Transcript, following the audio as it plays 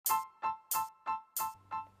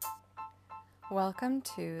Welcome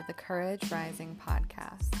to the Courage Rising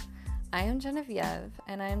podcast. I am Genevieve,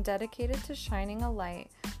 and I am dedicated to shining a light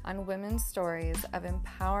on women's stories of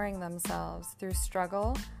empowering themselves through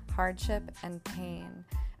struggle, hardship, and pain,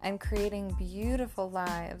 and creating beautiful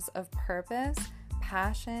lives of purpose,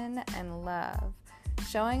 passion, and love,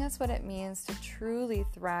 showing us what it means to truly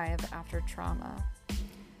thrive after trauma.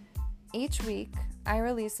 Each week, I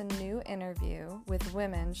release a new interview with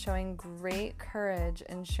women showing great courage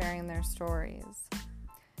in sharing their stories.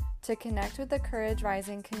 To connect with the Courage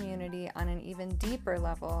Rising community on an even deeper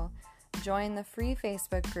level, join the free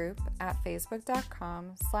Facebook group at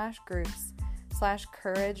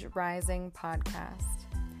facebook.com/groups/Courage Rising Podcast.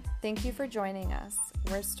 Thank you for joining us,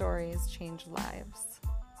 where stories change lives.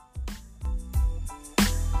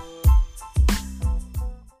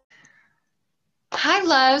 Hi,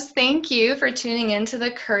 loves. Thank you for tuning in to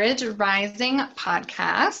the Courage Rising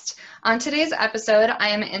podcast. On today's episode, I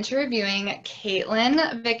am interviewing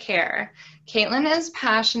Caitlin Vicaire. Caitlin is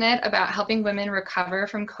passionate about helping women recover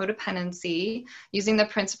from codependency using the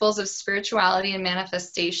principles of spirituality and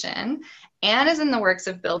manifestation, and is in the works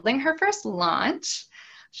of building her first launch,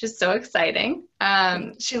 which is so exciting.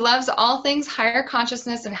 She loves all things higher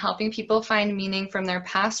consciousness and helping people find meaning from their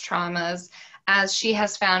past traumas, as she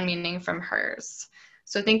has found meaning from hers.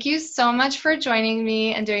 So thank you so much for joining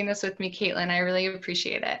me and doing this with me, Caitlin. I really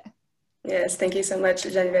appreciate it. Yes, thank you so much,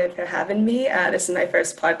 Genevieve, for having me. This is my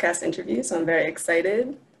first podcast interview, so I'm very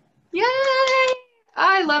excited. Yay!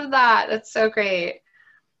 I love that. That's so great.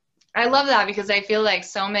 I love that because I feel like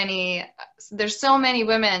there's so many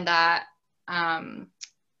women that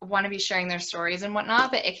want to be sharing their stories and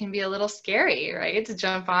whatnot, but it can be a little scary, right, to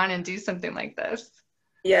jump on and do something like this.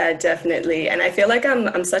 Yeah, definitely. And I feel like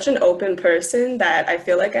I'm such an open person that I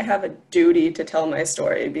feel like I have a duty to tell my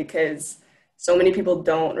story because so many people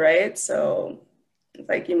don't, right? So it's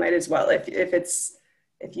like you might as well. If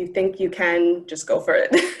you think you can, just go for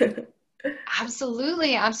it.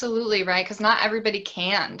 Absolutely, right? Because not everybody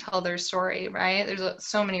can tell their story, right? There's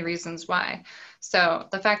so many reasons why. So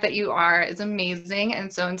the fact that you are is amazing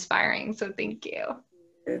and so inspiring. So thank you.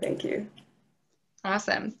 Thank you.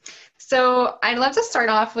 Awesome. So I'd love to start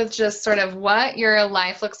off with just sort of what your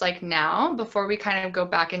life looks like now before we kind of go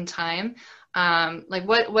back in time. Like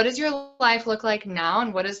what does your life look like now,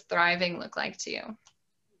 and what does thriving look like to you?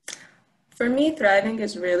 For me, thriving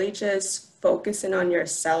is really just focusing on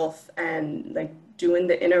yourself and like doing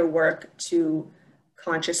the inner work to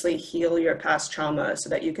consciously heal your past trauma so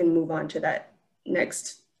that you can move on to that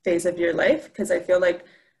next phase of your life. Because I feel like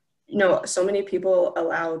so many people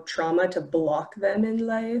allow trauma to block them in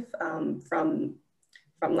life from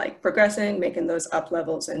like progressing, making those up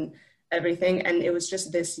levels and everything. And it was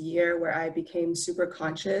just this year where I became super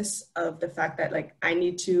conscious of the fact that like I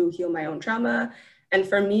need to heal my own trauma. And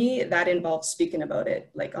for me, that involves speaking about it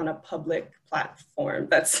like on a public platform.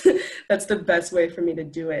 That's the best way for me to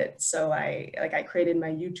do it. So I created my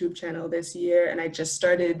YouTube channel this year, and I just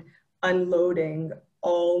started unloading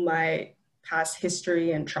all my past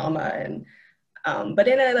history and trauma, and but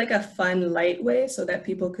in a fun, light way so that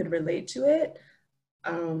people could relate to it.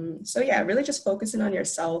 So yeah, really just focusing on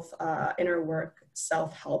yourself, inner work,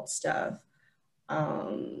 self-help stuff.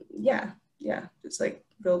 Yeah, just like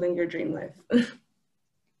building your dream life.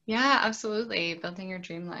 Yeah, absolutely. Building your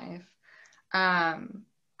dream life.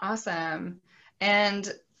 Awesome.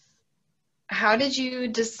 And how did you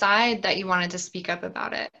decide that you wanted to speak up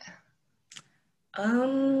about it?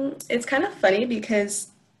 It's kind of funny because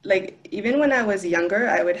like even when I was younger,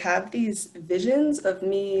 I would have these visions of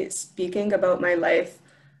me speaking about my life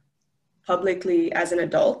publicly as an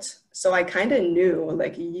adult. So I kind of knew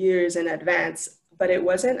like years in advance, but it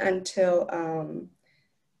wasn't until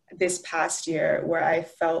this past year where I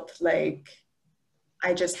felt like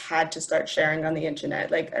I just had to start sharing on the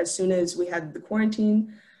internet. Like as soon as we had the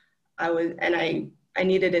quarantine, I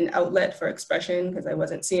needed an outlet for expression because I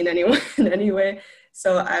wasn't seeing anyone anyway.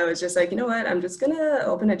 So I was just like, you know what, I'm just gonna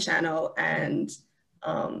open a channel and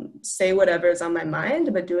say whatever's on my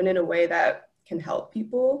mind, but do it in a way that can help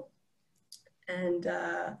people. And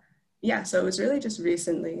yeah, so it was really just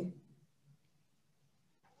recently.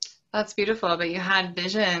 That's beautiful, but you had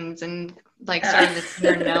visions and like started this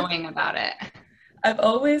inner knowing about it. I've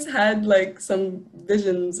always had like some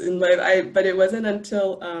visions in life, but it wasn't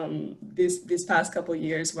until these past couple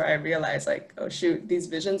years where I realized like, oh shoot, these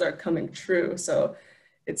visions are coming true. So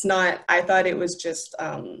it's not, I thought it was just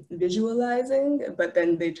visualizing, but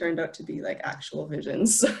then they turned out to be like actual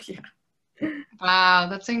visions. So yeah. Wow,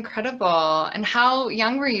 that's incredible. And how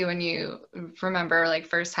young were you when you remember like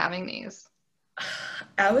first having these?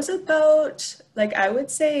 I was about, like, I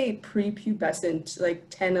would say prepubescent, like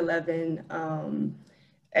 10, 11.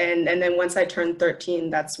 And then once I turned 13,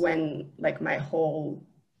 that's when like my whole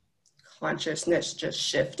consciousness just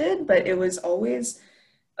shifted. But it was always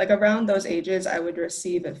like around those ages, I would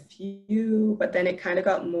receive a few, but then it kind of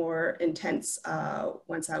got more intense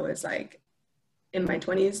once I was like in my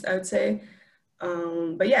 20s, I would say.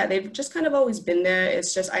 But yeah, they've just kind of always been there.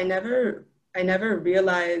 It's just I never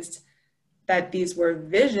realized that these were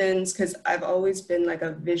visions because I've always been like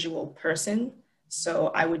a visual person.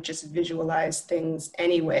 So I would just visualize things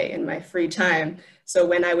anyway in my free time. So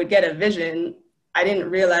when I would get a vision, I didn't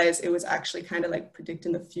realize it was actually kind of like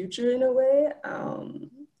predicting the future in a way.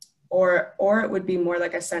 Or it would be more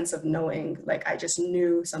like a sense of knowing, like I just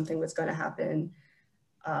knew something was going to happen,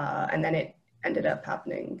 and then it ended up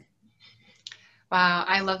happening. Wow,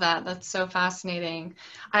 I love that. That's so fascinating.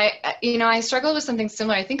 I struggle with something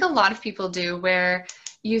similar. I think a lot of people do, where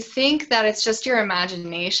you think that it's just your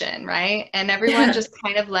imagination, right? And everyone just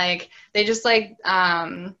kind of like, they just like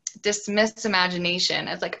dismiss imagination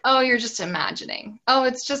as like, oh, you're just imagining. Oh,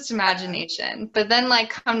 it's just imagination. But then like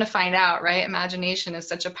come to find out, right? Imagination is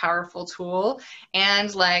such a powerful tool,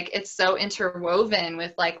 and like it's so interwoven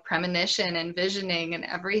with like premonition and visioning and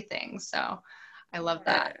everything. So I love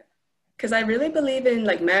that. Because I really believe in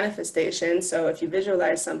like manifestation. So if you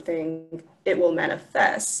visualize something, it will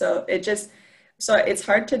manifest. So it's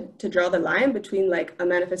hard to draw the line between like a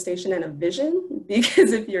manifestation and a vision,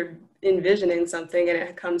 because if you're envisioning something and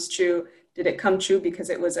it comes true, did it come true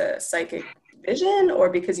because it was a psychic vision or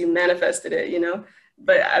because you manifested it, you know?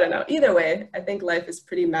 But I don't know. Either way, I think life is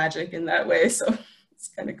pretty magic in that way. So it's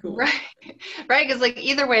kind of cool. Right. Right. Because like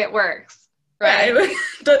either way it works. Yeah, Right.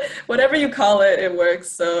 whatever you call it, it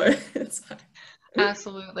works. So it's fine.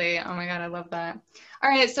 Absolutely. Oh my God, I love that. All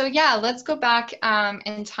right. So yeah, let's go back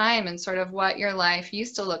in time and sort of what your life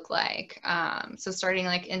used to look like. So starting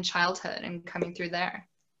like in childhood and coming through there.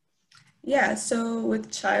 Yeah, so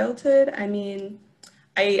with childhood, I mean,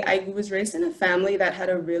 I was raised in a family that had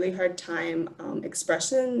a really hard time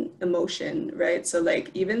expressing emotion, right? So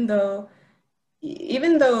like even though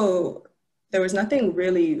there was nothing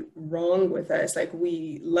really wrong with us, like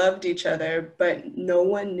we loved each other, but no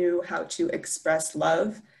one knew how to express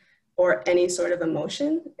love or any sort of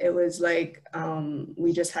emotion. It was like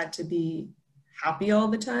we just had to be happy all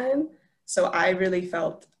the time. So I really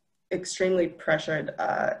felt extremely pressured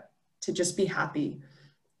to just be happy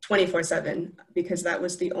 24/7, because that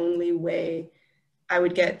was the only way I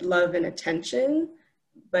would get love and attention.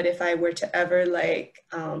 But if I were to ever like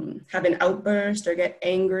have an outburst or get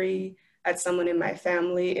angry at someone in my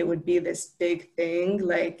family, it would be this big thing.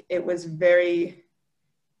 Like it was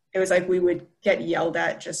like we would get yelled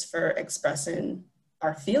at just for expressing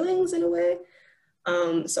our feelings in a way.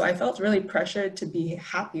 So I felt really pressured to be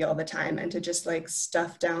happy all the time and to just like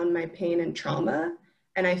stuff down my pain and trauma.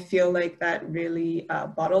 And I feel like that really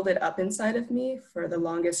bottled it up inside of me for the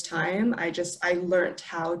longest time. I learned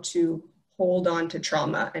how to hold on to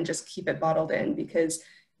trauma and just keep it bottled in, because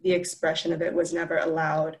the expression of it was never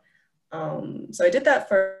allowed. So I did that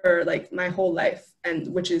for like my whole life, and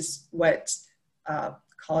which is what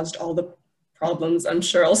caused all the problems I'm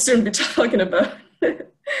sure I'll soon be talking about.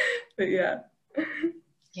 But yeah.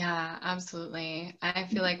 Yeah, absolutely. I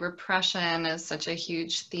feel like repression is such a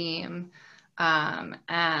huge theme.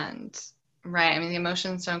 And right, I mean, the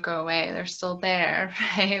emotions don't go away. They're still there,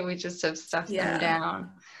 right? We just have stuffed them Yeah.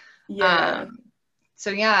 down. Yeah.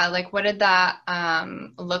 So yeah, like what did that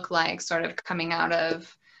look like sort of coming out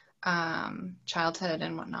of childhood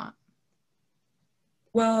and whatnot?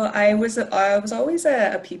 Well, I was always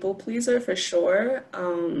a people pleaser for sure.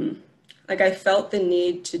 Like I felt the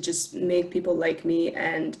need to just make people like me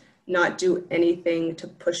and not do anything to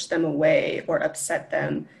push them away or upset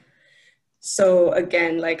them. So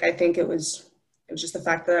again, like I think it was just the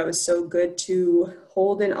fact that I was so good to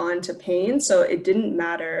holding on to pain. So it didn't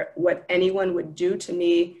matter what anyone would do to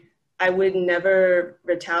me. I would never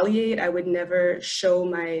retaliate. I would never show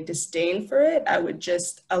my disdain for it. I would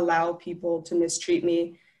just allow people to mistreat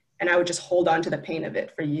me, and I would just hold on to the pain of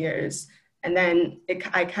it for years. And then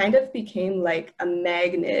I kind of became like a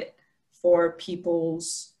magnet for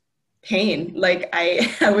people's pain. Like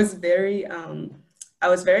I was very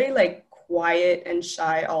like quiet and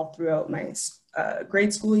shy all throughout my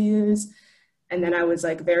grade school years. And then I was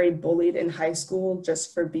like very bullied in high school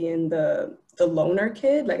just for being the loner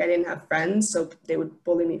kid. Like I didn't have friends, so they would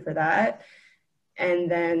bully me for that. And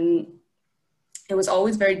then it was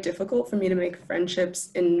always very difficult for me to make friendships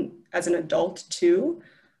in as an adult too.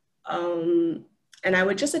 Um, And I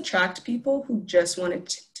would just attract people who just wanted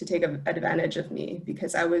to take advantage of me,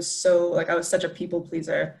 because I was so, like, I was such a people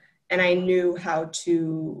pleaser, and I knew how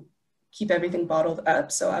to keep everything bottled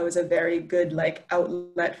up. So I was a very good, like,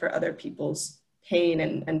 outlet for other people's pain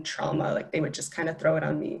and trauma. Like, they would just kind of throw it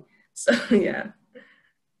on me. So yeah.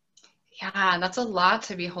 Yeah, that's a lot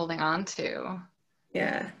to be holding on to.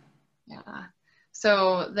 Yeah. Yeah.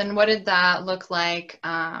 So then what did that look like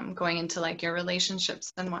going into like your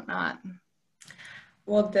relationships and whatnot?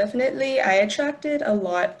 Well, definitely, I attracted a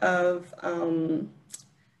lot of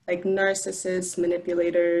like narcissists,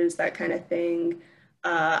 manipulators, that kind of thing.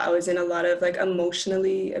 I was in a lot of like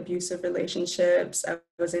emotionally abusive relationships. I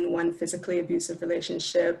was in one physically abusive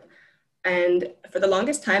relationship. And for the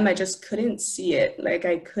longest time, I just couldn't see it. Like,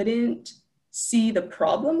 I couldn't see the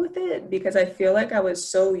problem with it, because I feel like I was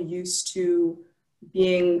so used to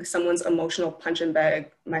being someone's emotional punching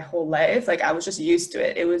bag my whole life. Like, I was just used to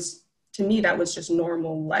it. It was, to me, that was just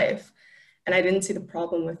normal life. And I didn't see the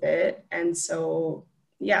problem with it. And so,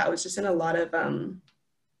 yeah, I was just in a lot of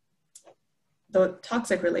the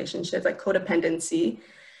toxic relationships, like codependency.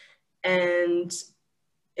 And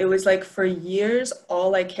it was like, for years,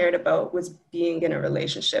 all I cared about was being in a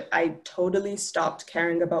relationship. I totally stopped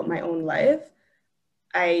caring about my own life.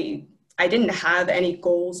 I I didn't have any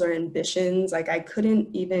goals or ambitions. Like, I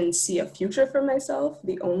couldn't even see a future for myself.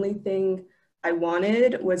 The only thing I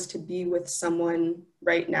wanted was to be with someone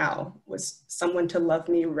right now, was someone to love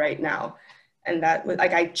me right now. And that was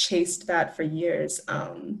like, I chased that for years.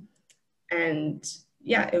 And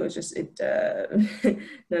yeah, it was just, it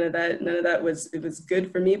none of that was, it was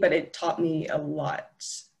good for me, but it taught me a lot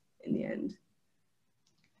in the end.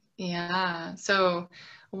 Yeah. So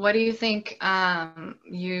what do you think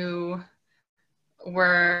you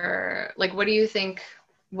were like, what do you think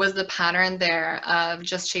was the pattern there of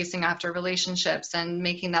just chasing after relationships and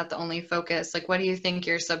making that the only focus? Like, what do you think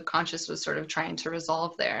your subconscious was sort of trying to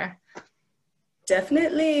resolve there?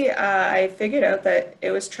 Definitely, I figured out that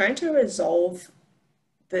it was trying to resolve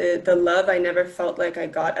the love I never felt like I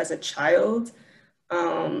got as a child.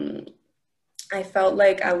 Um, I felt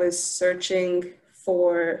like I was searching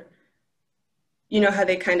for, you know, how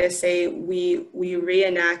they kind of say we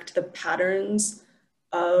reenact the patterns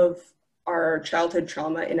of our childhood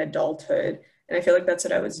trauma in adulthood. And I feel like that's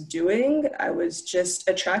what I was doing. I was just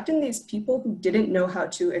attracting these people who didn't know how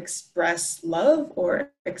to express love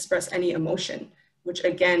or express any emotion, which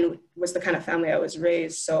again was the kind of family I was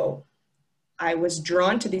raised. So I was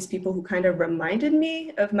drawn to these people who kind of reminded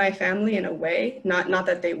me of my family in a way. Not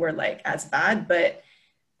that they were like as bad, but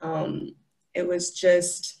it was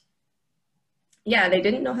just, yeah, they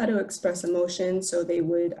didn't know how to express emotion. So they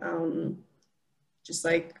would just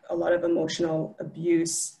like a lot of emotional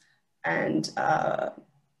abuse and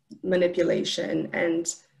manipulation.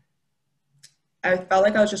 And I felt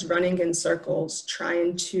like I was just running in circles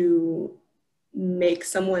trying to make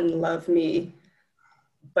someone love me,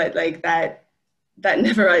 but like that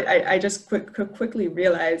never, I just quickly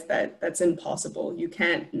realized that that's impossible. You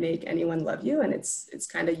can't make anyone love you, and it's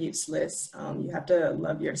kind of useless. You have to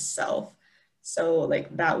love yourself. So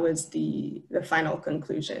like, that was the final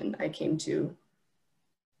conclusion I came to.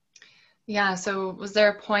 Yeah. So was there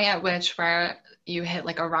a point at which where you hit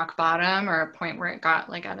like a rock bottom or a point where it got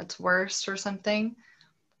like at its worst or something?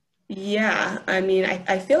 Yeah, I mean,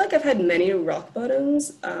 I feel like I've had many rock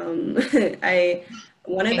bottoms. I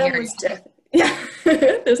One of I them hear was yeah.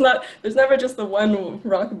 There's never just the one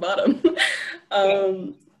rock bottom.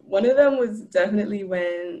 you. One of them was definitely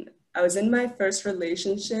when I was in my first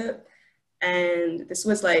relationship, and this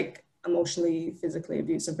was like emotionally, physically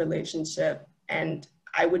abusive relationship, and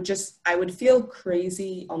I would feel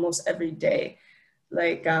crazy almost every day,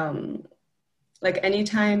 like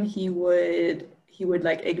anytime he would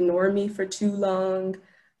like ignore me for too long,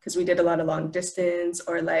 because we did a lot of long distance,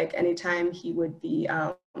 or like anytime he would be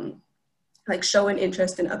like show an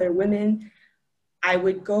interest in other women, I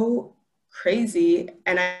would go crazy.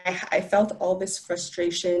 And I felt all this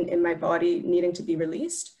frustration in my body needing to be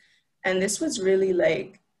released. And this was really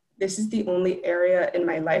like, this is the only area in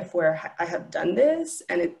my life where I have done this.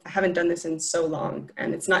 And I haven't done this in so long.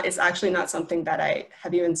 And it's actually not something that I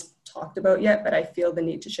have even talked about yet, but I feel the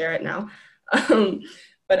need to share it now. Um,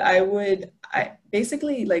 but I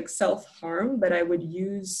basically like self-harm, but I would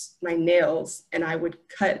use my nails and I would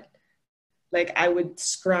cut, like I would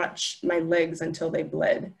scratch my legs until they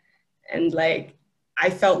bled. And like, I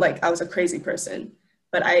felt like I was a crazy person,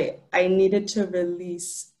 but I needed to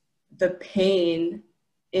release the pain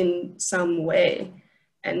in some way.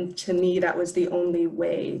 And to me, that was the only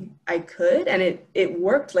way I could. And it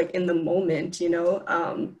worked like in the moment, you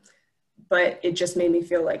know, but it just made me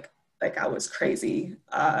feel like like I was crazy.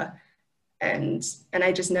 And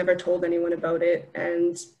I just never told anyone about it.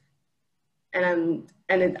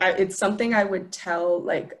 It's something I would tell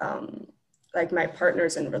like my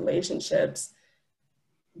partners in relationships,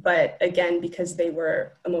 but again, because they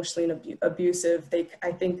were emotionally abusive,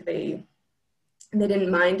 I think they didn't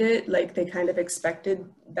mind it. Like they kind of expected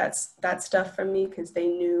that stuff from me because they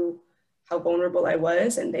knew how vulnerable I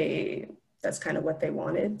was, and that's kind of what they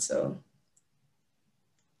wanted. So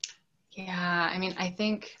yeah, I mean, I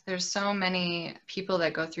think there's so many people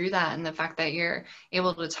that go through that, and the fact that you're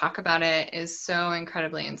able to talk about it is so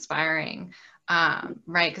incredibly inspiring,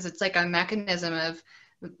 right? Because it's like a mechanism of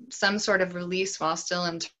some sort of release while still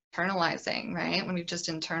internalizing, right? When we've just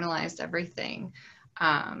internalized everything,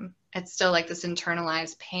 it's still like this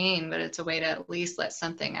internalized pain, but it's a way to at least let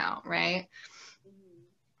something out, right?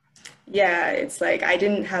 yeah, it's like I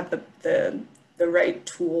didn't have the right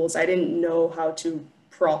tools. I didn't know how to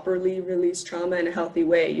properly release trauma in a healthy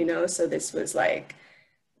way, So this was like,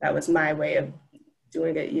 that was my way of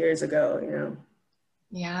doing it years ago.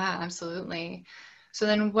 Yeah, absolutely. So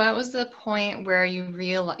then what was the point where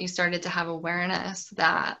you started to have awareness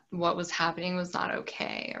that what was happening was not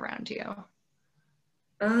okay around you?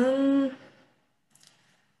 Um,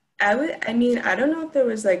 I don't know if there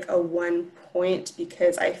was like a one point,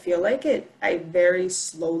 because I feel like I very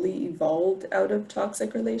slowly evolved out of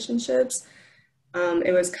toxic relationships.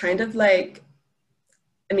 It was kind of like,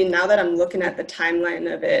 now that I'm looking at the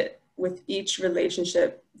timeline of it, with each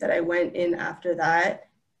relationship that I went in after that,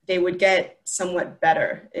 they would get somewhat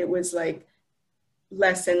better. It was like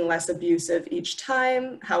less and less abusive each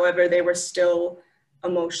time. However, they were still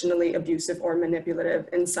emotionally abusive or manipulative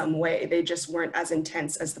in some way. They just weren't as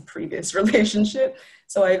intense as the previous relationship.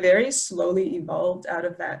 So I very slowly evolved out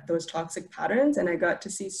of those toxic patterns, and I got to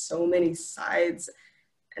see so many sides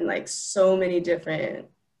and like so many different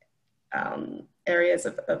areas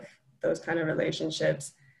of those kind of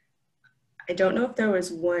relationships. I don't know if there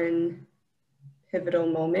was one pivotal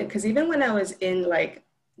moment, because even when I was in like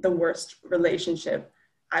the worst relationship,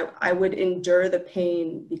 I would endure the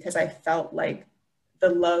pain because I felt like the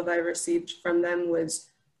love I received from them was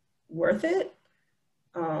worth it.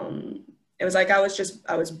 It was like I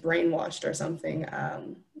was brainwashed or something.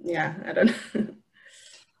 Yeah, I don't know.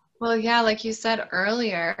 Well, yeah, like you said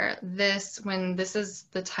earlier, when this is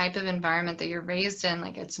the type of environment that you're raised in,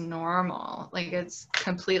 like it's normal, like it's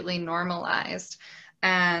completely normalized.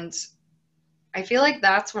 And I feel like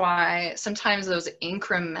that's why sometimes those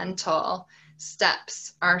incremental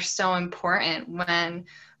steps are so important when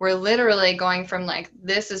we're literally going from like,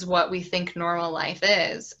 this is what we think normal life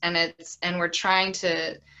is, and we're trying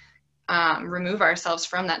to remove ourselves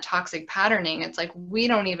from that toxic patterning. It's like we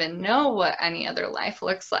don't even know what any other life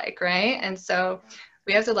looks like, right? And so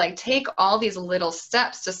we have to like take all these little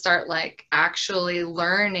steps to start like actually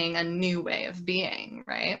learning a new way of being,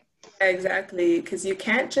 right? Exactly, because you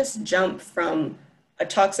can't just jump from a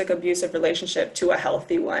toxic abusive relationship to a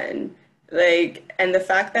healthy one. Like, and the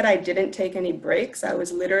fact that I didn't take any breaks, I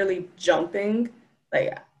was literally jumping.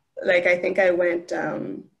 Like, like I think I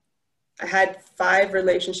had 5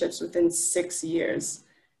 relationships within 6 years.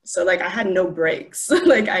 So like I had no breaks.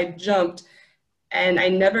 Like I jumped, and I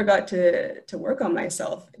never got to work on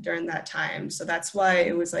myself during that time. So that's why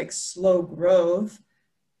it was like slow growth,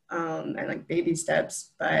 and like baby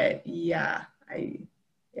steps. But yeah, it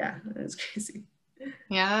was crazy.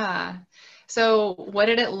 Yeah. So what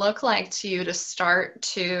did it look like to you to start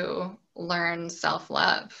to learn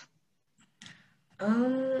self-love?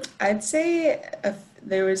 I'd say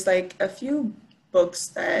there was like a few books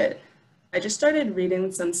that I just started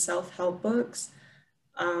reading, some self-help books.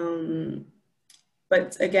 Um,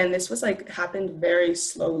 but again, this was like happened very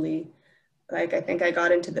slowly. Like I think I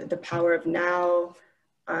got into the Power of Now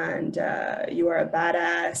and You Are a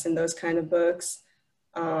Badass and those kind of books.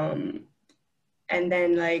 Um, and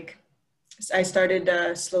then like I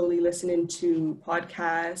started slowly listening to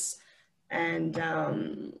podcasts, and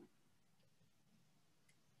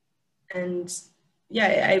and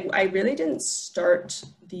yeah, I really didn't start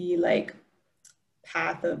the like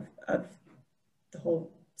path of the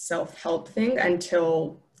whole self-help thing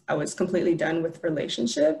until I was completely done with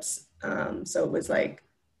relationships. So it was like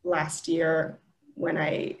last year when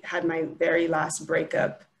I had my very last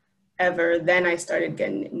breakup ever. Then I started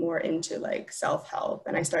getting more into like self-help,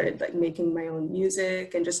 and I started like making my own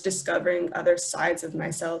music and just discovering other sides of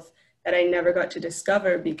myself that I never got to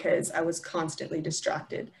discover because I was constantly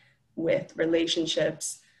distracted with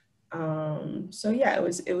relationships. So yeah,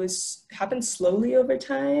 it was happened slowly over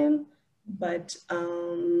time, but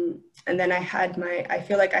and then I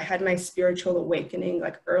feel like I had my spiritual awakening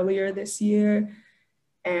like earlier this year,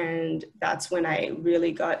 And that's when I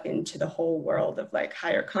really got into the whole world of like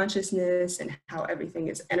higher consciousness and how everything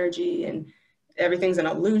is energy and everything's an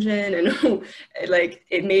illusion. And like,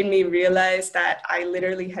 it made me realize that I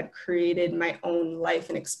literally had created my own life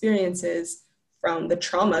and experiences from the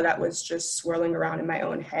trauma that was just swirling around in my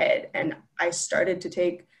own head. And I started to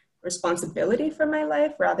take responsibility for my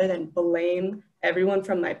life rather than blame everyone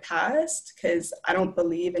from my past, because I don't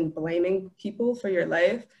believe in blaming people for your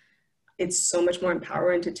life. It's so much more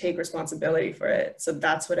empowering to take responsibility for it. So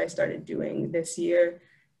that's what I started doing this year.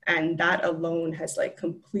 And that alone has like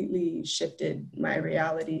completely shifted my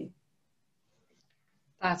reality.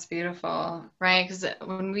 That's beautiful, right? Because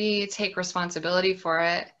when we take responsibility for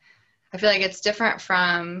it, I feel like it's different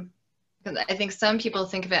from, because I think some people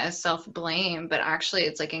think of it as self-blame, but actually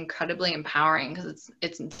it's like incredibly empowering, because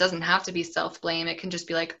it doesn't have to be self-blame. It can just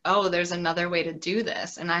be like, oh, there's another way to do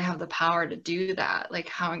this, and I have the power to do that. Like,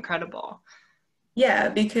 how incredible. Yeah,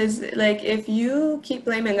 because like if you keep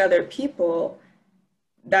blaming other people,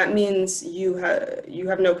 that means you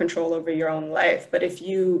have no control over your own life. But if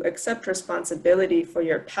you accept responsibility for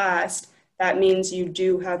your past, that means you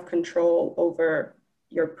do have control over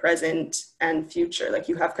your present and future. Like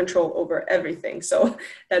you have control over everything. So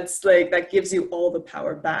that's like, that gives you all the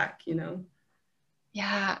power back, you know?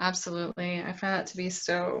 Yeah, absolutely. I find that to be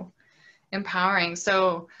so empowering.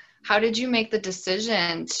 So how did you make the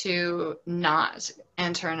decision to not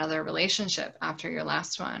enter another relationship after your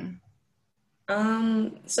last one?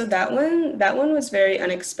 So that one was very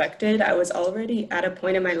unexpected. I was already at a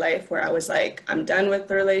point in my life where I was like, I'm done with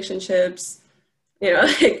the relationships, you know,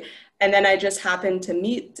 like, and then I just happened to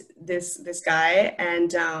meet this guy,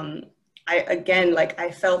 and I again, like, I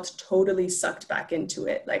felt totally sucked back into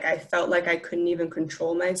it. Like I felt like I couldn't even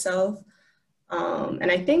control myself. And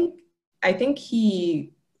I think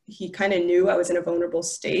he kind of knew I was in a vulnerable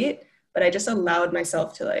state, but I just allowed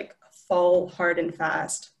myself to like fall hard and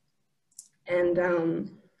fast. And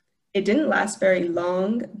it didn't last very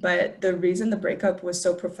long, but the reason the breakup was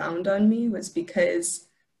so profound on me was because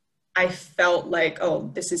I felt like,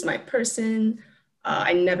 oh, this is my person.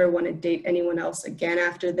 I never want to date anyone else again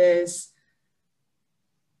after this.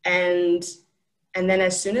 And and then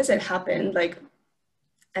as soon as it happened, like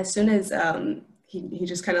as soon as he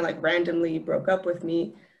just kind of like randomly broke up with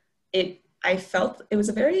me, I felt it was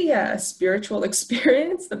a very spiritual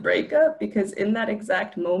experience, the breakup, because in that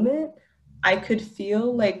exact moment, I could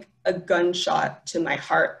feel like a gunshot to my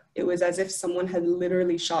heart. It was as if someone had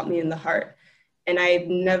literally shot me in the heart. And I've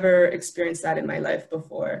never experienced that in my life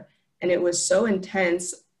before. And it was so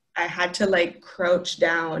intense. I had to like crouch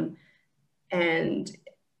down and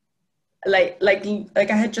like I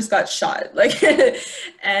had just got shot. Like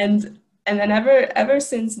and then ever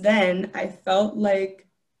since then, I felt like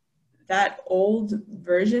that old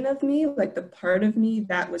version of me, like the part of me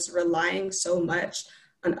that was relying so much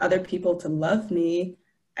on other people to love me,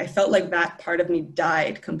 I felt like that part of me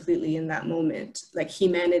died completely in that moment. Like he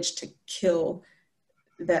managed to kill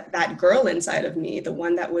that girl inside of me, the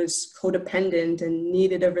one that was codependent and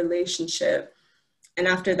needed a relationship. And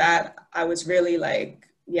after that, I was really like,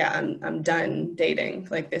 yeah, I'm done dating.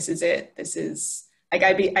 Like this is it. This is like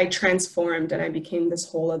I transformed and I became this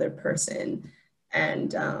whole other person.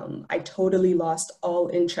 And I totally lost all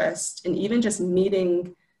interest in even just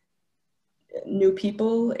meeting new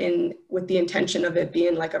people in with the intention of it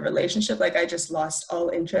being like a relationship. Like I just lost all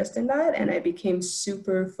interest in that, and I became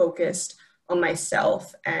super focused on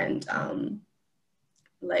myself and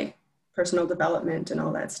like personal development and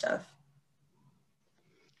all that stuff.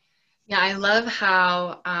 Yeah, I love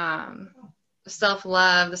how the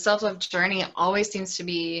self-love journey always seems to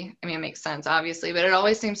be, I mean, it makes sense, obviously, but it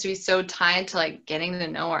always seems to be so tied to like getting to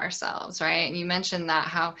know ourselves, right? And you mentioned that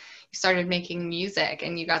how you started making music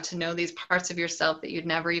and you got to know these parts of yourself that you'd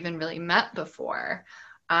never even really met before.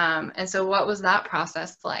 And so what was that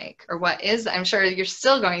process like? Or what is, I'm sure you're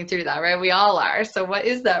still going through that, right? We all are. So what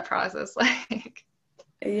is that process like?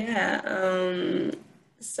 Yeah.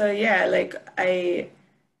 So yeah, like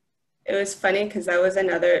it was funny because that was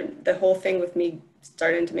the whole thing with me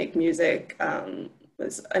starting to make music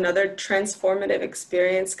was another transformative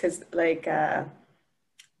experience because like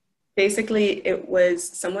basically it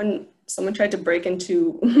was someone tried to break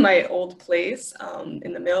into my old place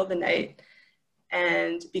in the middle of the night.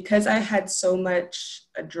 And because I had so much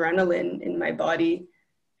adrenaline in my body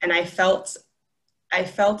and I felt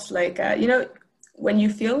like, when you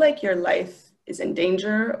feel like your life is in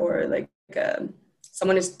danger or like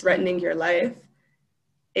someone is threatening your life,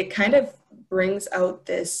 it kind of brings out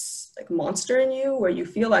this like monster in you where you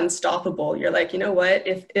feel unstoppable. You're like, you know what,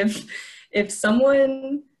 if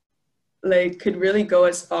someone like could really go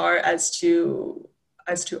as far as to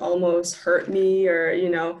as to almost hurt me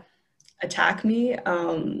or, attack me,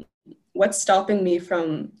 what's stopping me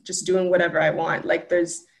from just doing whatever I want? Like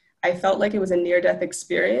I felt like it was a near-death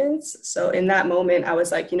experience. So in that moment, I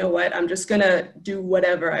was like, you know what? I'm just gonna do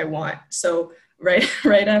whatever I want. So right,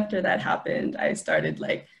 right after that happened, I started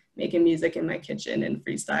like making music in my kitchen and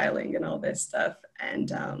freestyling and all this stuff. And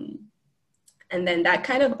then that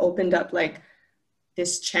kind of opened up like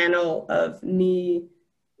this channel of me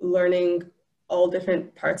learning all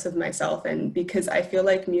different parts of myself. And because I feel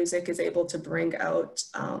like music is able to bring out,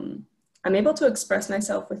 I'm able to express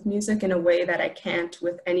myself with music in a way that I can't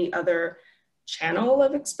with any other channel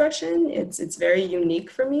of expression. It's very unique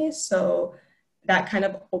for me. So that kind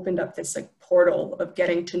of opened up this like portal of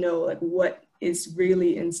getting to know like what is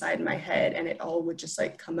really inside my head, and it all would just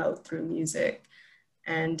like come out through music.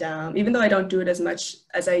 And even though I don't do it as much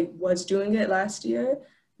as I was doing it last year,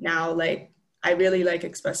 now like I really like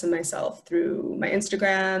expressing myself through my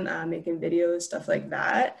Instagram, making videos, stuff like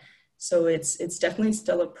that. So it's definitely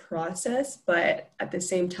still a process, but at the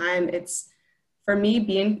same time, it's for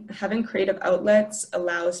me having creative outlets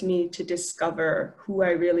allows me to discover who I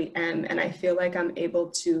really am, and I feel like I'm able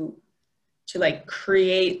to like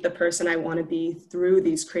create the person I want to be through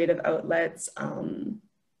these creative outlets.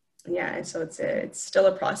 Yeah, so it's still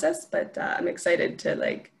a process, but I'm excited to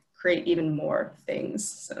like create even more things.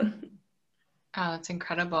 So. Oh, that's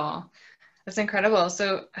incredible. That's incredible.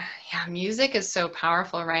 So, yeah, music is so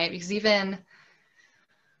powerful, right? Because even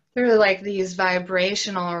there are like these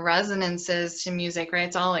vibrational resonances to music, right?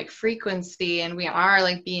 It's all like frequency, and we are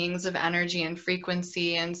like beings of energy and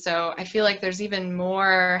frequency. And so I feel like there's even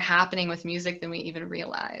more happening with music than we even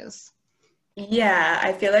realize. Yeah,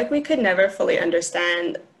 I feel like we could never fully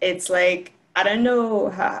understand. It's like, I don't know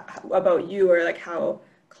about you or like how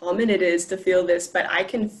common it is to feel this, but I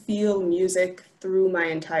can feel music through my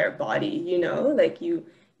entire body, like you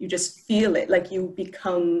just feel it, like you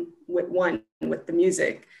become with one with the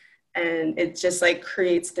music. And it just like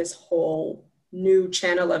creates this whole new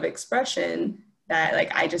channel of expression that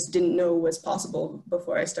like I just didn't know was possible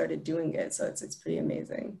before I started doing it. So it's pretty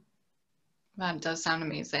amazing. That does sound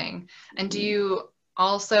amazing. And do you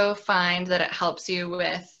also find that it helps you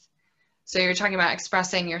with, so you're talking about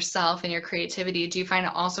expressing yourself and your creativity, do you find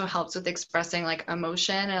it also helps with expressing like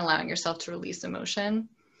emotion and allowing yourself to release emotion?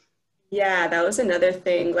 Yeah, that was another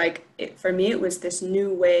thing. Like for me, it was this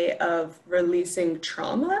new way of releasing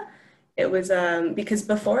trauma. It was because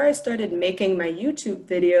before I started making my YouTube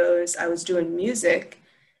videos, I was doing music,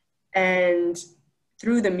 and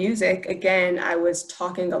through the music, again, I was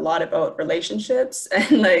talking a lot about relationships,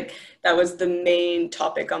 and like that was the main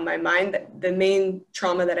topic on my mind. The main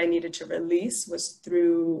trauma that I needed to release was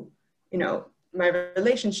through, my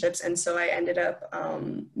relationships. And so I ended up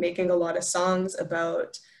making a lot of songs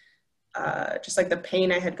about just like the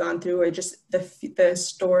pain I had gone through, or just the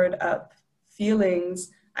stored up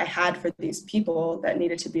feelings I had for these people that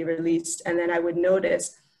needed to be released. And then I would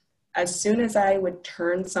notice as soon as I would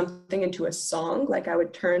turn something into a song, like I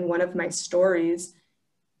would turn one of my stories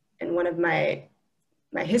and one of my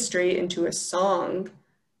history into a song,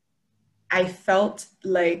 I felt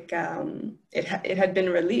like it had been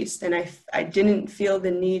released, and I didn't feel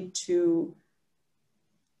the need to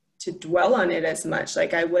dwell on it as much.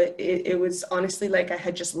 Like it was honestly like I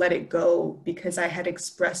had just let it go because I had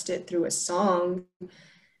expressed it through a song.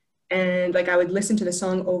 And like I would listen to the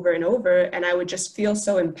song over and over, and I would just feel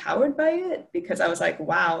so empowered by it because I was like,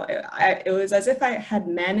 wow, it was as if I had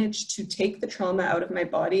managed to take the trauma out of my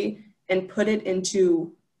body and put it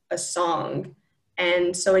into a song.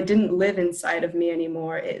 And so it didn't live inside of me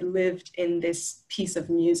anymore. It lived in this piece of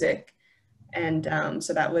music. And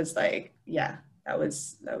so that was like, yeah, that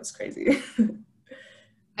was crazy.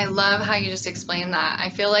 I love how you just explained that. I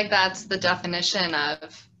feel like that's the definition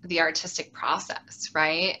of the artistic process,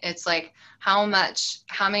 right? It's like how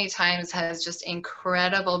many times has just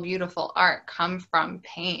incredible, beautiful art come from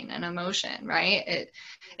pain and emotion, right?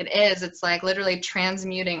 It's like literally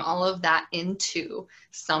transmuting all of that into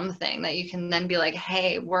something that you can then be like,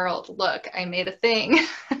 hey, world, look, I made a thing.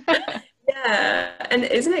 Yeah, and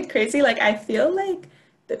isn't it crazy? Like I feel like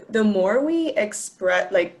the more we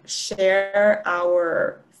express, like share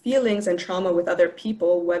our feelings and trauma with other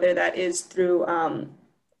people, whether that is through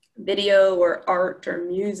video or art or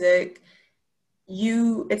music,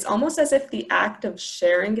 it's almost as if the act of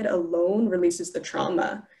sharing it alone releases the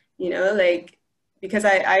trauma, like because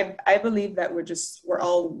I believe that we're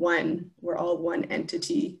all one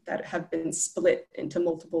entity that have been split into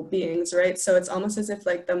multiple beings, right? So it's almost as if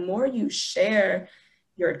like the more you share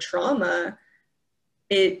your trauma,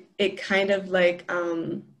 it kind of like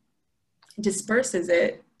disperses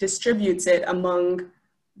it distributes it among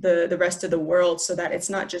the rest of the world, so that it's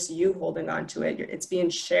not just you holding on to it, it's being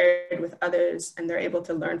shared with others and they're able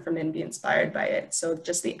to learn from it and be inspired by it. So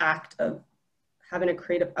just the act of having a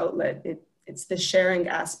creative outlet, it's the sharing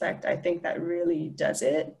aspect, I think, that really does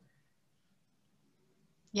it.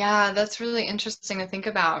 Yeah, that's really interesting to think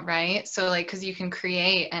about, right? So like, because you can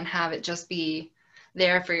create and have it just be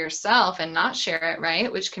there for yourself and not share it,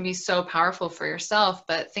 right? Which can be so powerful for yourself,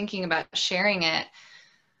 but thinking about sharing it,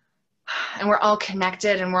 and we're all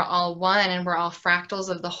connected and we're all one and we're all fractals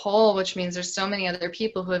of the whole, which means there's so many other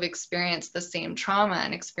people who have experienced the same trauma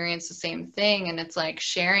and experienced the same thing. And it's like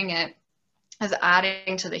sharing it as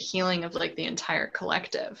adding to the healing of like the entire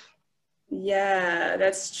collective. Yeah,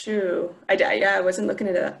 that's true. Yeah, I wasn't looking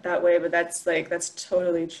at it that way, but that's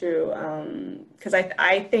totally true. Because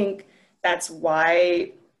I think that's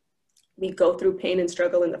why we go through pain and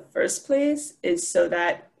struggle in the first place, is so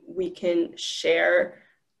that we can share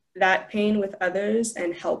that pain with others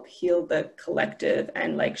and help heal the collective,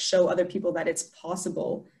 and like show other people that it's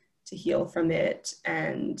possible to heal from it.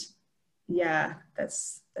 And yeah,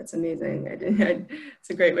 that's amazing. It's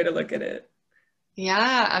a great way to look at it.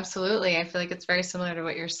 Yeah, absolutely. I feel like it's very similar to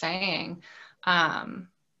what you're saying. And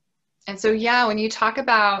so, yeah, when you talk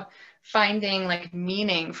about finding like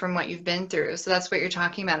meaning from what you've been through, so that's what you're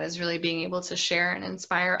talking about, is really being able to share and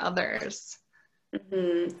inspire others.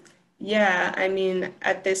 Mhm. Yeah, I mean,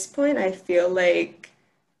 at this point, I feel like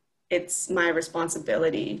it's my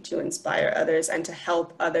responsibility to inspire others and to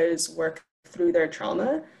help others work through their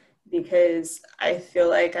trauma, because I feel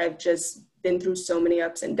like I've just been through so many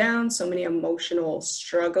ups and downs, so many emotional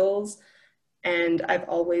struggles, and I've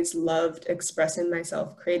always loved expressing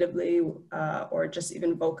myself creatively, or just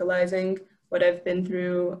even vocalizing what I've been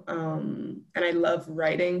through. And I love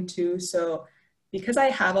writing too. So because I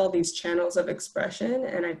have all these channels of expression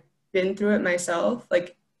and I've been through it myself,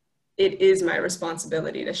 like it is my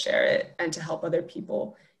responsibility to share it and to help other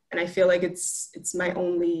people. And I feel like it's my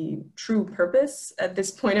only true purpose at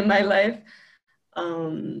this point in my life.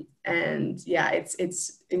 And yeah,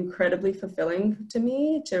 it's incredibly fulfilling to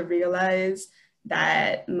me to realize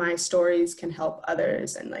that my stories can help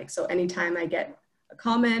others. And like, so anytime I get a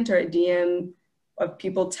comment or a DM of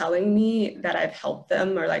people telling me that I've helped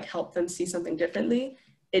them or like helped them see something differently,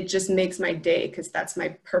 it just makes my day, because that's my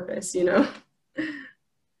purpose, you know?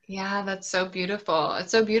 Yeah, that's so beautiful.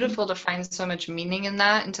 It's so beautiful to find so much meaning in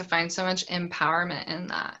that and to find so much empowerment in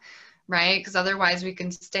that, right? Because otherwise we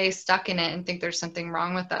can stay stuck in it and think there's something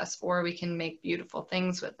wrong with us, or we can make beautiful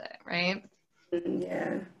things with it, right?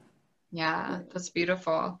 Yeah. Yeah, that's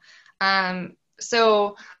beautiful.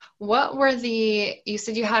 So what were you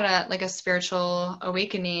said you had a spiritual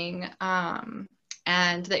awakening,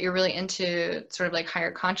 and that you're really into sort of like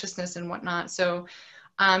higher consciousness and whatnot. So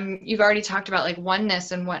you've already talked about like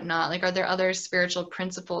oneness and whatnot. Like, are there other spiritual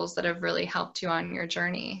principles that have really helped you on your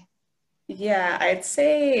journey? Yeah, I'd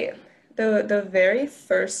say the very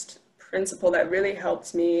first principle that really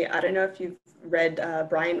helped me, I don't know if you've read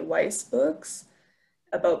Brian Weiss books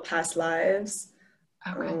about past lives.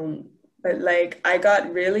 Okay. Um, but like I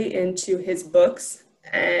got really into his books,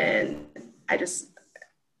 and I just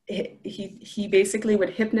he basically would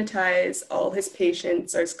hypnotize all his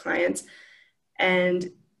patients or his clients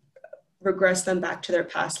and regress them back to their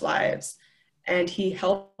past lives. And he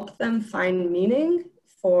helped them find meaning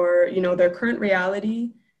for, you know, their current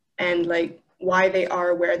reality and like why they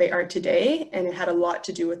are where they are today. And it had a lot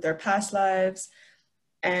to do with their past lives.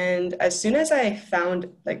 And as soon as I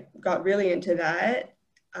got really into that,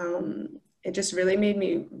 it just really made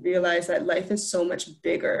me realize that life is so much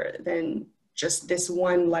bigger than just this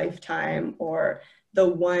one lifetime or the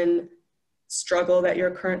one struggle that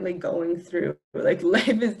you're currently going through. Like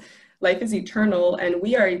life is eternal, and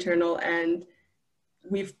we are eternal, and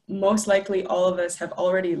we've most likely, all of us have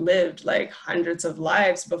already lived like hundreds of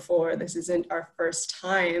lives before. This isn't our first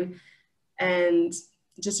time. And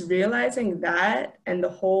just realizing that, and the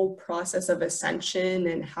whole process of ascension,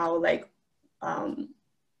 and how like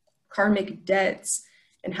karmic debts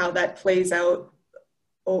and how that plays out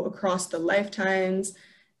across the lifetimes,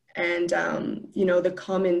 and you know, the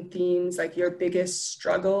common themes, like your biggest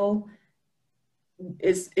struggle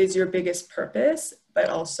is your biggest purpose, but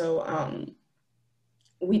also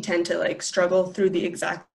we tend to like struggle through the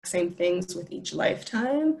exact same things with each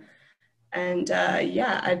lifetime. And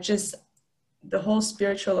yeah, the whole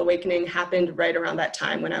spiritual awakening happened right around that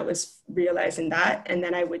time when I was realizing that. And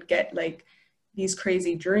then I would get like these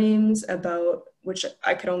crazy dreams about, which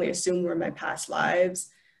I could only assume were my past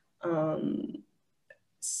lives.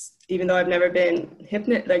 Even though I've never been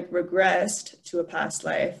regressed to a past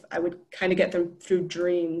life, I would kind of get them through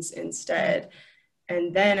dreams instead.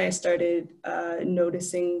 And then I started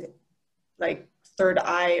noticing like third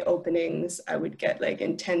eye openings. I would get like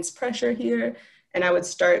intense pressure here, and I would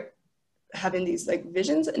start having these like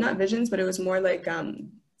visions, not visions, but it was more like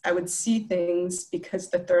I would see things because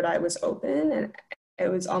the third eye was open, and it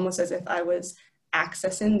was almost as if I was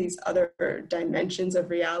accessing these other dimensions of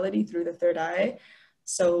reality through the third eye.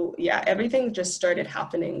 So yeah, everything just started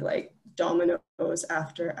happening like dominoes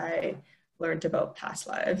after I learned about past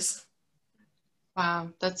lives. Wow,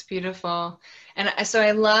 that's beautiful. And so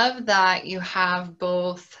I love that you have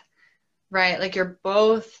both, right? Like you're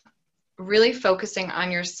both really focusing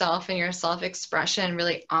on yourself and your self-expression,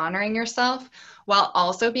 really honoring yourself, while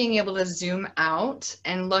also being able to zoom out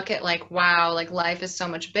and look at like, wow, like life is so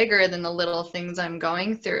much bigger than the little things I'm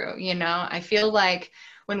going through. You know, I feel like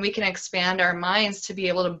when we can expand our minds to be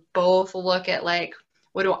able to both look at like,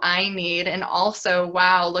 what do I need? And also,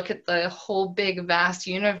 wow, look at the whole big vast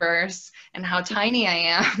universe and how tiny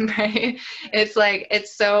I am, right? It's like,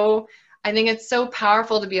 it's so, I think it's so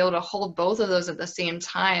powerful to be able to hold both of those at the same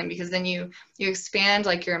time, because then you expand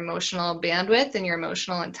like your emotional bandwidth and your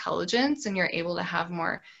emotional intelligence, and you're able to have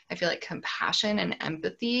more, I feel like, compassion and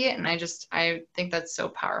empathy. And I think that's so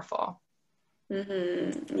powerful.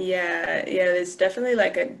 Mm-hmm. Yeah, there's definitely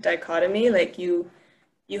like a dichotomy. Like you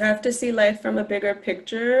have to see life from a bigger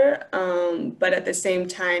picture, but at the same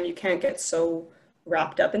time, you can't get so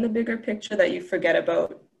wrapped up in the bigger picture that you forget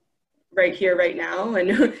about right here, right now,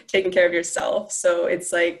 and taking care of yourself. So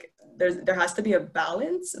it's like there has to be a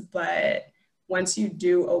balance, but once you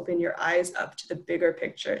do open your eyes up to the bigger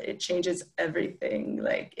picture, it changes everything.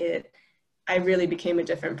 I really became a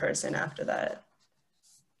different person after that.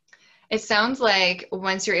 It sounds like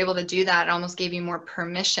once you're able to do that, it almost gave you more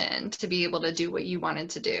permission to be able to do what you wanted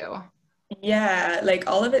to do. Yeah, like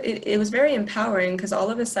all of it was very empowering because all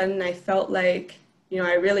of a sudden I felt like,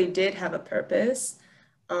 I really did have a purpose.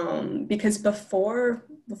 Because before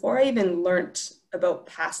I even learned about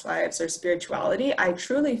past lives or spirituality, I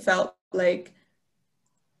truly felt like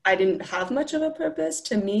I didn't have much of a purpose.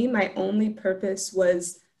 To me, my only purpose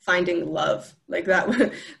was finding love. Like that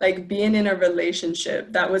was like being in a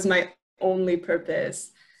relationship. That was my only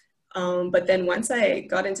purpose. But then once I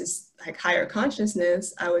got into like higher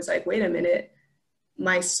consciousness, I was like, wait a minute,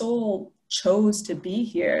 my soul chose to be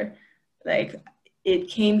here. Like it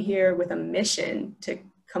came here with a mission to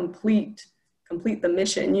complete complete the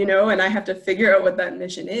mission, and I have to figure out what that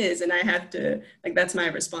mission is, and I have to, like, that's my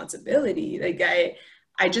responsibility. Like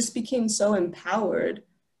I just became so empowered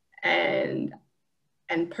and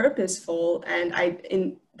purposeful,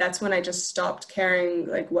 and that's when I just stopped caring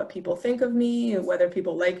like what people think of me and whether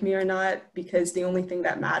people like me or not, because the only thing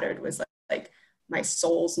that mattered was like my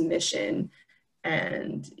soul's mission.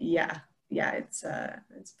 And yeah, it's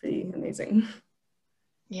pretty amazing.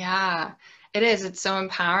 Yeah, it is. It's so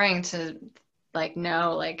empowering to like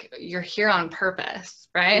know like you're here on purpose,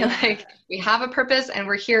 right? Yeah, Like we have a purpose and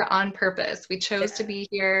we're here on purpose. We chose to yeah, be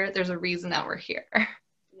here. There's a reason that we're here.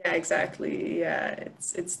 yeah, exactly. Yeah,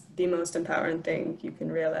 it's the most empowering thing you can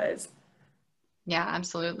realize. Yeah,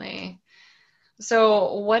 absolutely.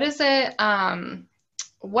 So what is it,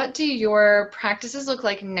 what do your practices look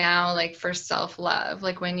like now, like for self-love?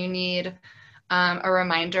 Like when you need a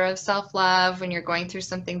reminder of self-love, when you're going through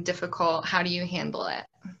something difficult, how do you handle it?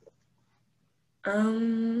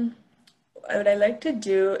 um what I like to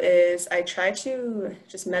do is I try to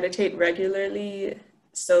just meditate regularly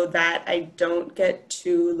so that I don't get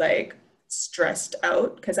too like stressed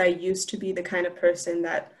out, because I used to be the kind of person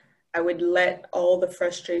that I would let all the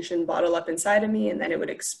frustration bottle up inside of me and then it would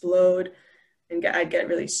explode and I'd get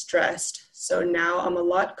really stressed. So now I'm a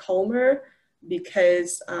lot calmer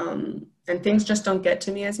because and things just don't get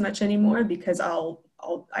to me as much anymore because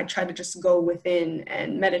I try to just go within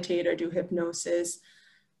and meditate or do hypnosis,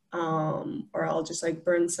 or I'll just like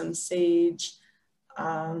burn some sage.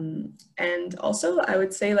 And also, I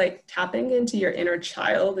would say like tapping into your inner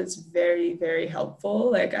child is very, very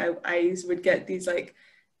helpful. Like I would get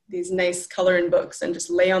these nice coloring books and just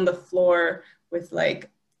lay on the floor with like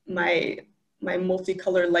my my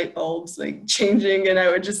multicolored light bulbs like changing, and I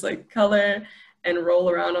would just like color and roll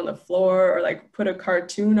around on the floor or like put a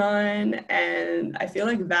cartoon on. And I feel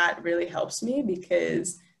like that really helps me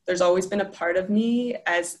because there's always been a part of me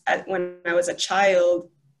as when I was a child,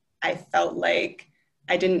 I felt like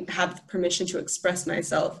I didn't have permission to express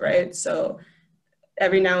myself, right? So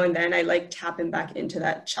every now and then I like tapping back into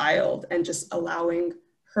that child and just allowing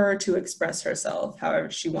her to express herself however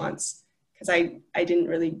she wants, because I didn't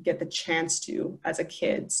really get the chance to as a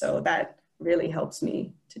kid. So that really helps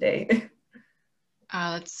me today.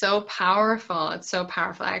 That's so powerful. It's so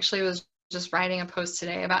powerful. I actually was just writing a post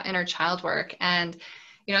today about inner child work, and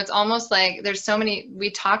it's almost like there's so many, we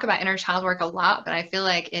talk about inner child work a lot, but I feel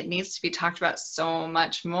like it needs to be talked about so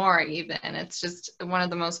much more even. It's just one of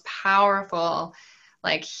the most powerful,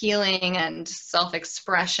 like, healing and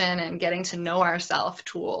self-expression and getting to know ourselves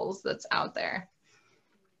tools that's out there.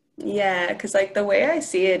 Yeah, because like the way I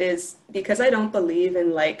see it is because I don't believe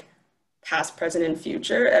in like past, present, and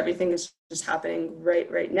future, everything is just happening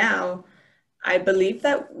right now. I believe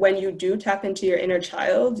that when you do tap into your inner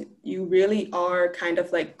child, you really are kind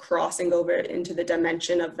of like crossing over into the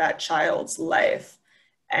dimension of that child's life.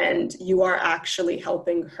 And you are actually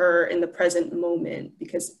helping her in the present moment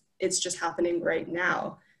because it's just happening right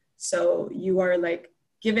now. So you are like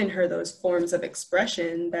giving her those forms of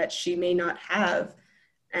expression that she may not have.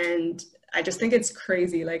 And I just think it's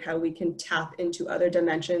crazy, like how we can tap into other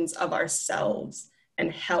dimensions of ourselves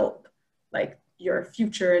and help like your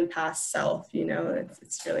future and past self,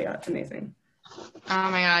 it's really amazing. Oh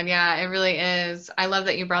my God. Yeah, it really is. I love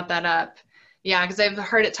that you brought that up. Yeah. Cause I've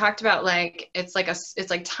heard it talked about like, it's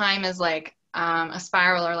like time is like a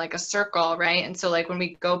spiral or like a circle. Right. And so like when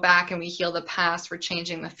we go back and we heal the past, we're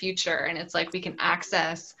changing the future. And it's like, we can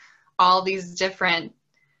access all these different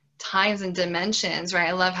times and dimensions, right?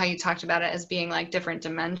 I love how you talked about it as being like different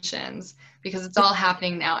dimensions because it's all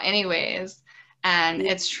happening now anyways. And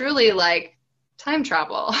it's truly like time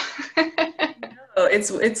travel. Oh,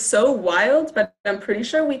 it's so wild, but I'm pretty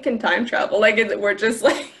sure we can time travel. Like we're just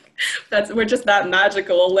like we're just that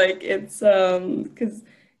magical. Like it's because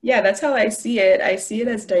yeah, that's how I see it. I see it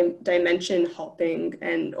as dimension hopping,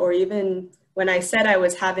 and or even when I said I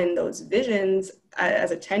was having those visions as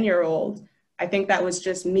a 10-year-old, I think that was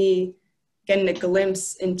just me getting a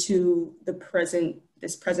glimpse into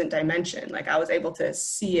this present dimension. Like I was able to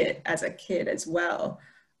see it as a kid as well.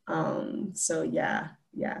 So yeah,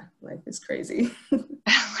 life is crazy.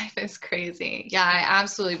 Life is crazy. Yeah, I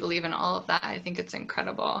absolutely believe in all of that. I think it's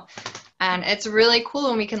incredible. And it's really cool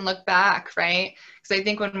when we can look back, right? Because I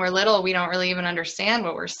think when we're little, we don't really even understand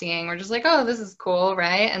what we're seeing. We're just like, oh, this is cool,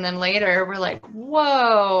 right? And then later we're like,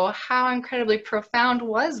 whoa, how incredibly profound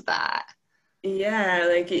was that? Yeah,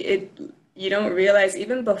 like you don't realize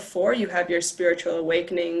even before you have your spiritual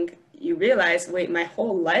awakening, you realize, wait, my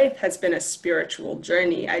whole life has been a spiritual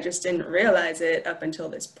journey. I just didn't realize it up until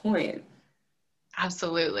this point.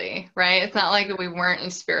 Absolutely, right? It's not like we weren't a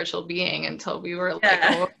spiritual being until we were like,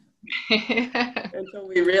 Yeah, oh, until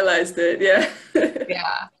we realized it. Yeah.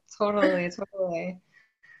 yeah, totally.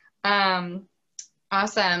 Um,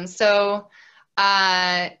 Awesome. So,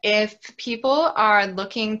 if people are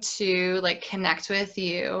looking to like connect with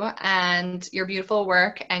you and your beautiful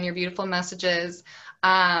work and your beautiful messages,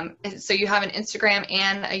 so you have an Instagram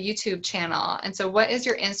and a YouTube channel. And so what is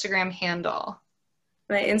your Instagram handle?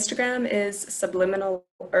 My Instagram is Subliminal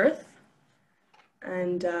Earth,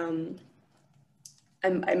 and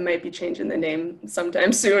I might be changing the name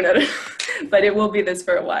sometime soon, I don't know, but it will be this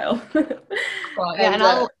for a while. Well, yeah,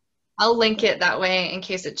 and I'll link it that way in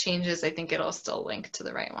case it changes. I think it'll still link to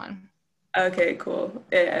the right one. Okay, cool.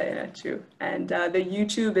 Yeah, true. And the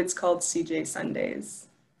YouTube, it's called CJ Sundays.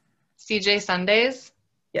 CJ Sundays?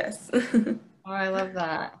 Yes. Oh, I love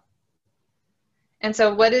that. And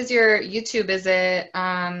so what is your YouTube? Is it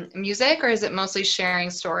music or is it mostly sharing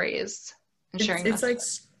stories and sharing It's like,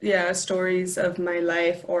 messages? yeah, stories of my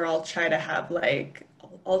life, or I'll try to have like,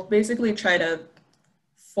 I'll basically try to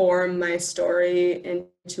form my story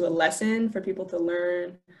into a lesson for people to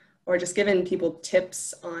learn, or just giving people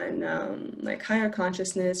tips on like higher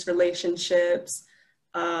consciousness, relationships,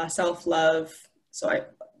 self-love. So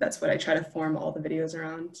that's what I try to form all the videos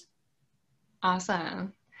around.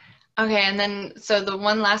 Awesome. Okay, and then so the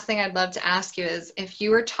one last thing I'd love to ask you is if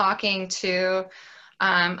you were talking to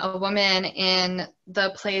a woman in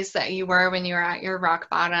the place that you were when you were at your rock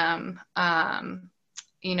bottom,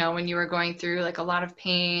 when you were going through like a lot of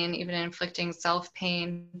pain, even inflicting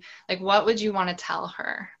self-pain, like what would you want to tell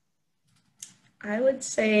her? I would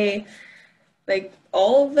say like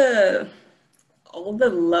all the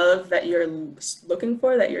love that you're looking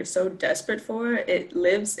for, that you're so desperate for, it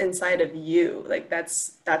lives inside of you. Like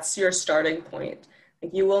that's your starting point.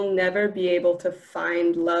 Like you will never be able to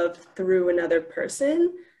find love through another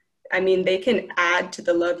person. I mean, they can add to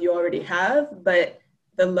the love you already have, but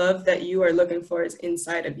the love that you are looking for is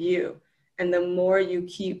inside of you. And the more you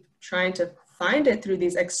keep trying to find it through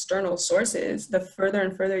these external sources, the further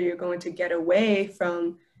and further you're going to get away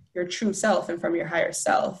from your true self and from your higher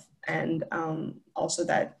self. And also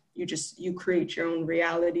that you create your own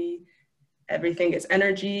reality. Everything is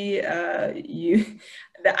energy. I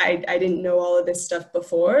didn't know all of this stuff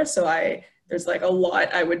before, so there's like a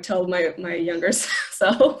lot I would tell my younger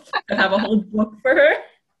self and have a whole book for her.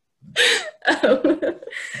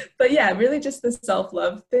 But yeah, really just the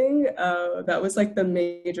self-love thing. That was like the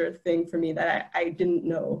major thing for me that I didn't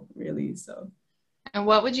know really. So. And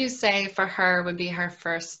what would you say for her would be her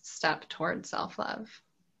first step towards self-love?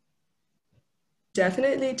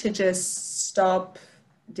 Definitely to just stop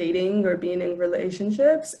dating or being in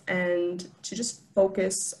relationships and to just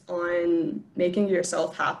focus on making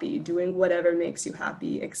yourself happy, doing whatever makes you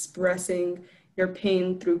happy, expressing your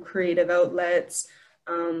pain through creative outlets,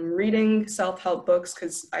 reading self-help books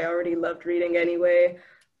because I already loved reading anyway,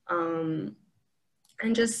 and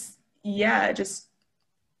just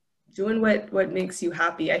doing what makes you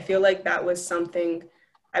happy. I feel like that was something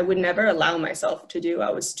I would never allow myself to do.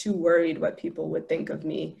 I was too worried what people would think of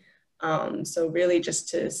me. So really just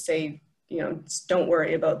to say, don't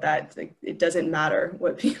worry about that. Like, it doesn't matter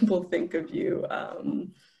what people think of you.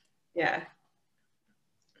 Yeah.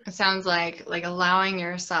 It sounds like allowing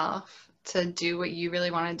yourself to do what you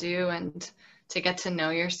really want to do and to get to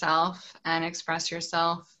know yourself and express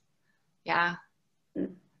yourself. Yeah.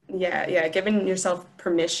 Yeah, giving yourself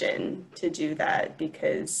permission to do that,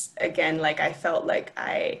 because again, like I felt like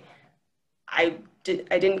I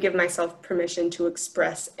didn't give myself permission to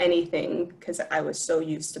express anything because I was so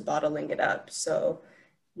used to bottling it up. So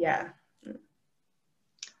yeah.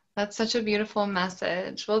 That's such a beautiful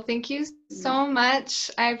message. Well, thank you so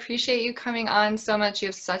much. I appreciate you coming on so much. You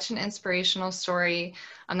have such an inspirational story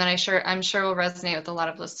that I'm sure will resonate with a lot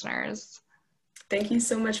of listeners. Thank you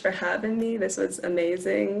so much for having me. This was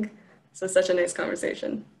amazing. This was such a nice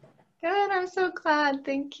conversation. Good. I'm so glad.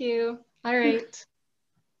 Thank you. All right.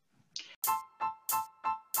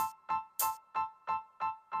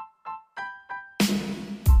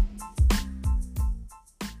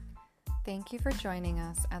 Thank you for joining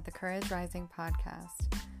us at the Courage Rising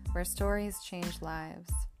podcast, where stories change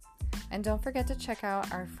lives. And don't forget to check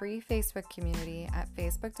out our free Facebook community at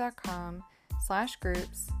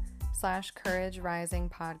facebook.com/groups/Courage Rising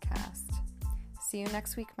podcast. See you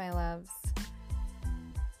next week, my loves.